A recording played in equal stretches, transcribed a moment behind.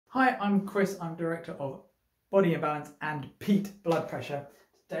Hi, I'm Chris. I'm Director of Body Imbalance and Peat Blood Pressure.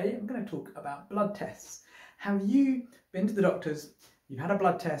 Today I'm going to talk about blood tests. Have you been to the doctors, you've had a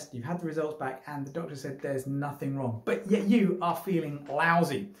blood test, you've had the results back and the doctor said there's nothing wrong, but yet you are feeling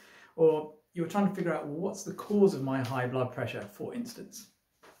lousy? Or you're trying to figure out, well, what's the cause of my high blood pressure, for instance?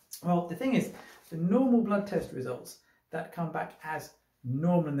 Well, the thing is, the normal blood test results that come back as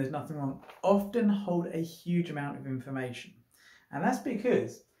normal and there's nothing wrong often hold a huge amount of information. And that's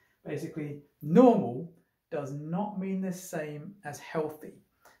because basically normal does not mean the same as healthy.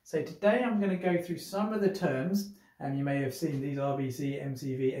 So today I'm going to go through some of the terms, and you may have seen these: RBC,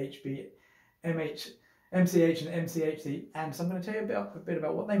 MCV, HB, MCH and MCHC, and so I'm going to tell you a bit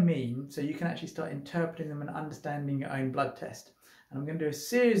about what they mean so you can actually start interpreting them and understanding your own blood test. And I'm going to do a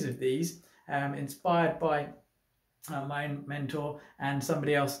series of these inspired by my own mentor and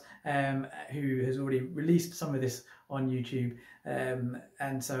somebody else who has already released some of this on YouTube,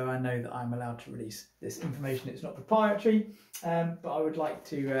 and so I know that I'm allowed to release this information. It's not proprietary, but I would like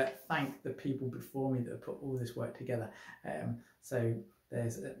to thank the people before me that have put all this work together. So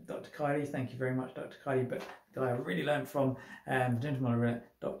there's Dr. Kylie, thank you very much, Dr. Kylie, but the guy I really learned from, the gentleman I read,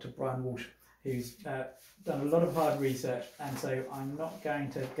 Dr. Brian Walsh, who's done a lot of hard research, and so I'm not going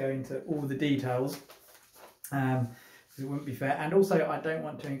to go into all the details because it wouldn't be fair, and also I don't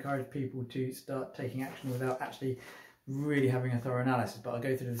want to encourage people to start taking action without actually really having a thorough analysis, but I'll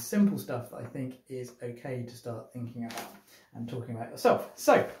go through the simple stuff that I think is okay to start thinking about and talking about yourself.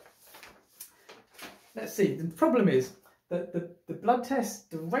 So let's see, the problem is that the blood test,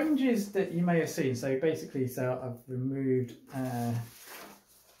 the ranges that you may have seen, so basically, so I've removed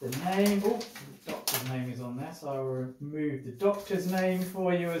the name. Oh, the doctor's name is on there, so I'll remove the doctor's name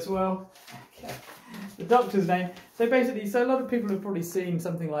for you as well. Okay, the doctor's name. So basically, so a lot of people have probably seen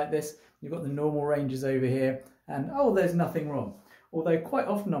something like this. You've got the normal ranges over here, and oh, there's nothing wrong. Although quite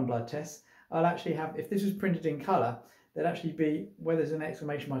often on blood tests, I'll actually have, if this was printed in colour, there'd actually be, where there's an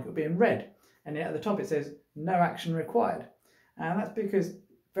exclamation mark, it'll be in red, and yet at the top it says no action required. And that's because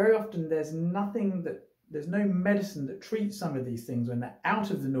very often there's no medicine that treats some of these things when they're out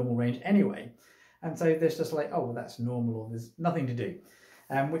of the normal range anyway. And so there's just like, oh, well, that's normal, or there's nothing to do,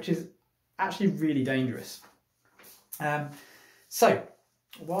 which is actually really dangerous. So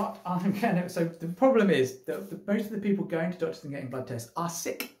the problem is that most of the people going to doctors and getting blood tests are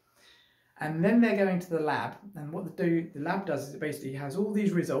sick. And then they're going to the lab, and what the lab does is it basically has all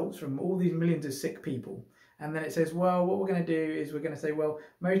these results from all these millions of sick people. And then it says, well, what we're going to do is we're going to say, well,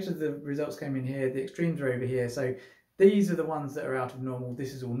 most of the results came in here, the extremes are over here, so these are the ones that are out of normal,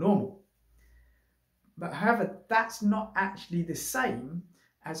 this is all normal. But however, that's not actually the same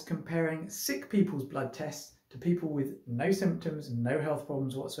as comparing sick people's blood tests to people with no symptoms, no health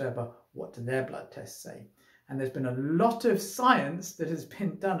problems whatsoever. What do their blood tests say? And there's been a lot of science that has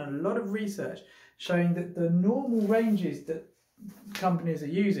been done, a lot of research showing that the normal ranges that companies are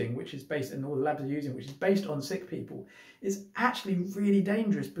using, which is based, and all the labs are using, which is based on sick people, is actually really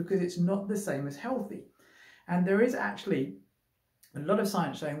dangerous because it's not the same as healthy. And there is actually a lot of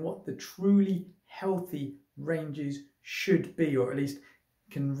science showing what the truly healthy ranges should be, or at least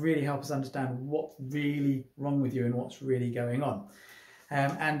can really help us understand what's really wrong with you and what's really going on.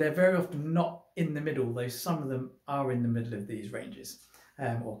 And they're very often not in the middle, though some of them are in the middle of these ranges,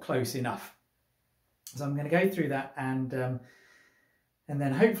 or close enough. So I'm going to go through that, and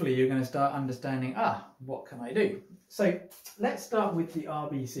then hopefully you're going to start understanding, what can I do? So let's start with the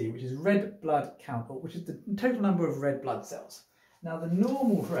RBC, which is red blood count, which is the total number of red blood cells. Now the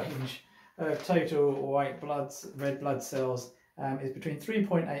normal range of total white red blood cells is between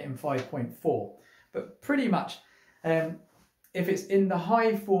 3.8 and 5.4. But pretty much, if it's in the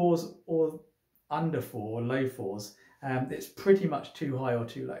high 4s or under 4, or low 4s, it's pretty much too high or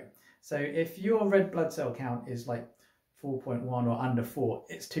too low. So if your red blood cell count is like 4.1 or under 4,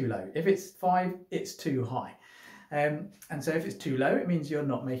 it's too low. If it's 5, it's too high. And so if it's too low, it means you're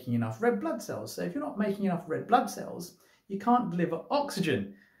not making enough red blood cells. So if you're not making enough red blood cells, you can't deliver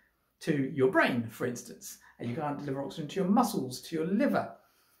oxygen to your brain, for instance, and you can't deliver oxygen to your muscles, to your liver.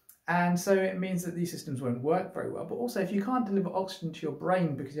 And so it means that these systems won't work very well. But also, if you can't deliver oxygen to your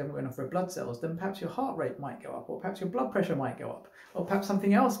brain because you haven't got enough red blood cells, then perhaps your heart rate might go up, or perhaps your blood pressure might go up, or perhaps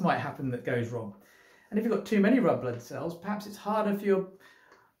something else might happen that goes wrong. And if you've got too many red blood cells, perhaps it's harder for your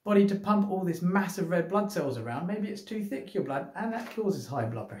body to pump all this massive red blood cells around. Maybe it's too thick, your blood, and that causes high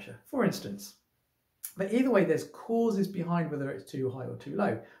blood pressure, for instance. But either way, there's causes behind whether it's too high or too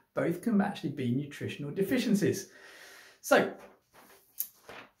low. Both can actually be nutritional deficiencies. So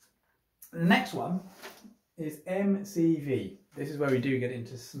the next one is MCV. This is where we do get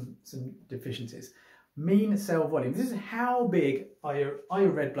into some deficiencies. mean cell volume. This is how big are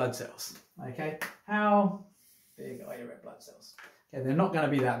your red blood cells, okay? How big are your red blood cells? Okay, they're not going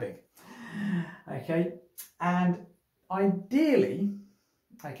to be that big, okay? And ideally,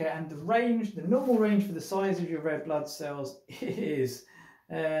 okay, and the normal range for the size of your red blood cells is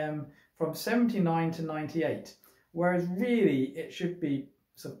from 79 to 98, whereas really it should be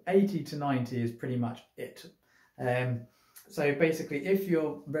sort of 80 to 90 is pretty much it. So basically, if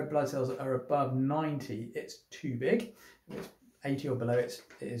your red blood cells are above 90, it's too big. If it's 80 or below, it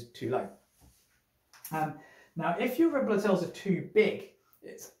is too low. Now, if your red blood cells are too big,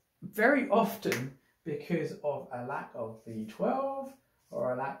 it's very often because of a lack of B12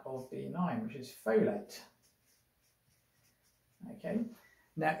 or a lack of B9, which is folate. Okay.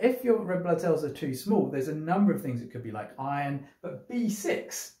 Now, if your red blood cells are too small, there's a number of things it could be, like iron, but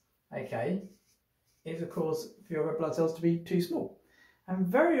B6, okay, is of course for your red blood cells to be too small. And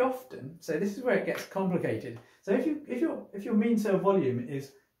very often, so this is where it gets complicated. So if your mean cell volume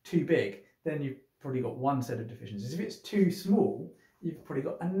is too big, then you've probably got one set of deficiencies. If it's too small, you've probably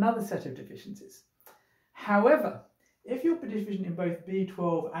got another set of deficiencies. However, if you're deficient in both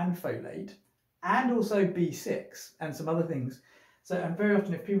B12 and folate, and also B6 and some other things, so, and very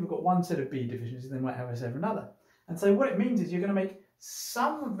often if people have got one set of B deficiencies, they might have a set of another. And so what it means is you're going to make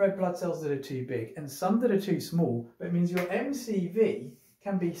some red blood cells that are too big and some that are too small, but it means your MCV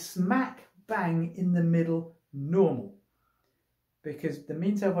can be smack bang in the middle normal, because the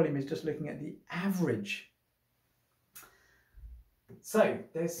mean cell volume is just looking at the average. So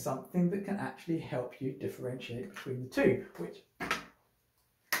there's something that can actually help you differentiate between the two, which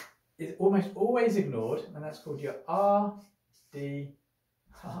is almost always ignored, and that's called your RDW,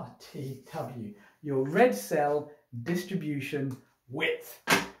 your red cell distribution width,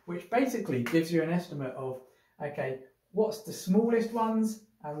 which basically gives you an estimate of, okay, what's the smallest ones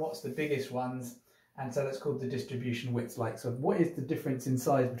and what's the biggest ones, and so that's called the distribution width. Like, so what is the difference in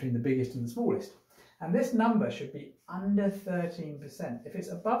size between the biggest and the smallest? And this number should be under 13%. If it's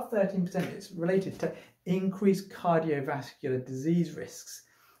above 13%, it's related to increased cardiovascular disease risks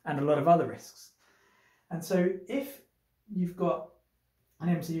and a lot of other risks. And so if you've got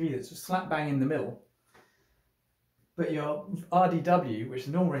an MCV that's slap bang in the middle, but your RDW, which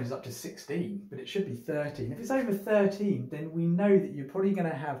the normal range is up to 16, but it should be 13. If it's over 13, then we know that you're probably going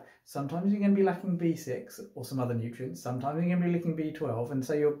to have, sometimes you're going to be lacking B6 or some other nutrients, sometimes you're going to be lacking B12, and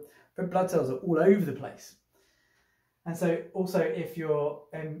so your red blood cells are all over the place. And so also if your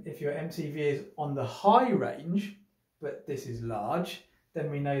MCV is on the high range, but this is large, then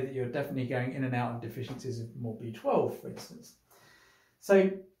we know that you're definitely going in and out of deficiencies of more B12, for instance.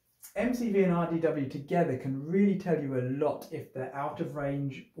 So MCV and RDW together can really tell you a lot if they're out of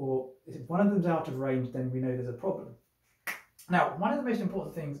range, or if one of them's out of range, then we know there's a problem. Now, one of the most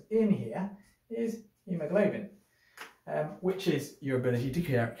important things in here is hemoglobin, which is your ability to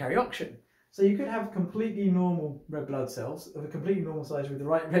carry oxygen. So you could have completely normal red blood cells of a completely normal size with the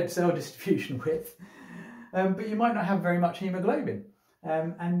right red cell distribution width, but you might not have very much hemoglobin,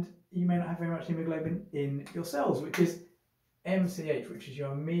 and you may not have very much hemoglobin in your cells, which is MCH, which is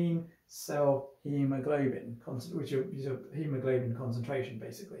your mean cell hemoglobin, which is your hemoglobin concentration,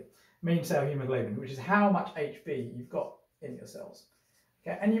 basically. Mean cell hemoglobin, which is how much HB you've got in your cells.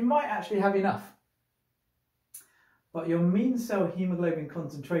 Okay, and you might actually have enough, but your mean cell hemoglobin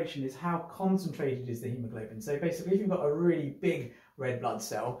concentration is how concentrated is the hemoglobin. So basically, if you've got a really big red blood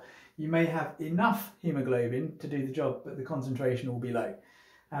cell, you may have enough hemoglobin to do the job, but the concentration will be low.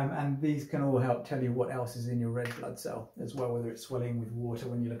 And these can all help tell you what else is in your red blood cell as well, whether it's swelling with water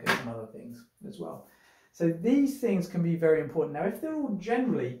when you look at some other things as well. So these things can be very important. Now, if they're all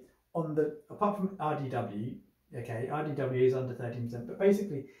generally on the, apart from RDW, okay, RDW is under 13%, but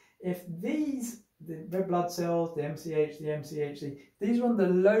basically if these, the red blood cells, the MCH, the MCHC, these are on the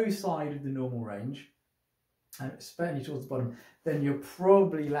low side of the normal range, and especially towards the bottom, then you're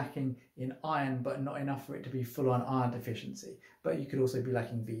probably lacking in iron, but not enough for it to be full-on iron deficiency. But you could also be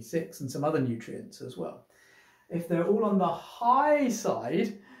lacking B6 and some other nutrients as well. If they're all on the high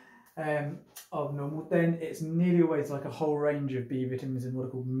side of normal, then it's nearly always like a whole range of B vitamins and what are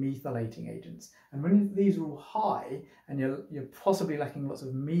called methylating agents. And when these are all high, and you're possibly lacking lots of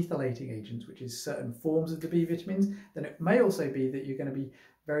methylating agents, which is certain forms of the B vitamins, then it may also be that you're going to be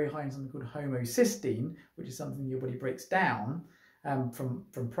very high in something called homocysteine, which is something your body breaks down from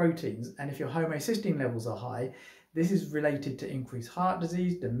proteins. And if your homocysteine levels are high, this is related to increased heart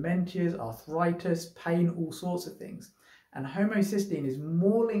disease, dementias, arthritis, pain, all sorts of things. And homocysteine is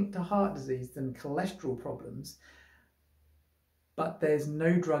more linked to heart disease than cholesterol problems, but there's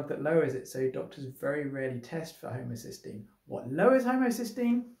no drug that lowers it, so doctors very rarely test for homocysteine. What lowers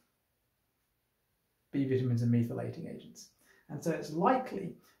homocysteine? B vitamins and methylating agents. And so it's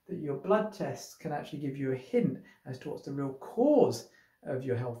likely that your blood tests can actually give you a hint as to what's the real cause of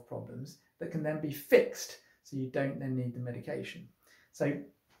your health problems that can then be fixed, so you don't then need the medication. So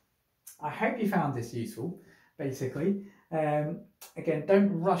I hope you found this useful, basically. Again,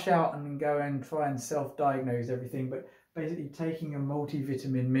 don't rush out and go and try and self-diagnose everything, but basically taking a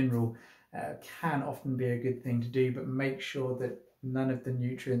multivitamin mineral can often be a good thing to do, but make sure that none of the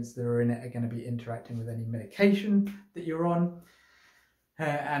nutrients that are in it are going to be interacting with any medication that you're on.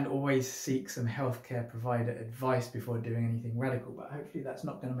 And always seek some healthcare provider advice before doing anything radical. But hopefully that's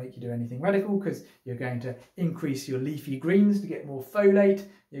not going to make you do anything radical, because you're going to increase your leafy greens to get more folate.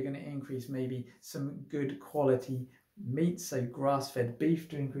 You're going to increase maybe some good quality meat, so grass-fed beef,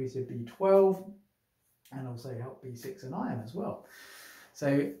 to increase your B12 and also help B6 and iron as well.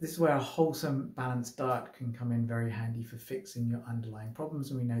 So this is where a wholesome, balanced diet can come in very handy for fixing your underlying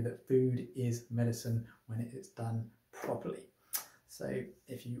problems. And we know that food is medicine when it is done properly. So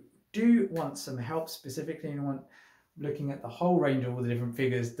if you do want some help specifically and want looking at the whole range of all the different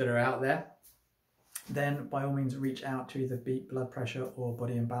figures that are out there, then by all means reach out to either Beat Blood Pressure or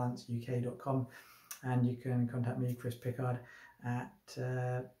bodyandbalanceuk.com, and you can contact me, Chris Pickard, at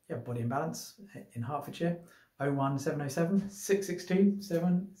Body and Balance in Hertfordshire, 01707 662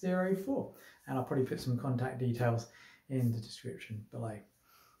 704, and I'll probably put some contact details in the description below.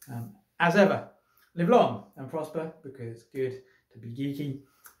 As ever, live long and prosper, because it's good to be geeky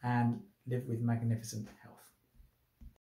and live with magnificent health.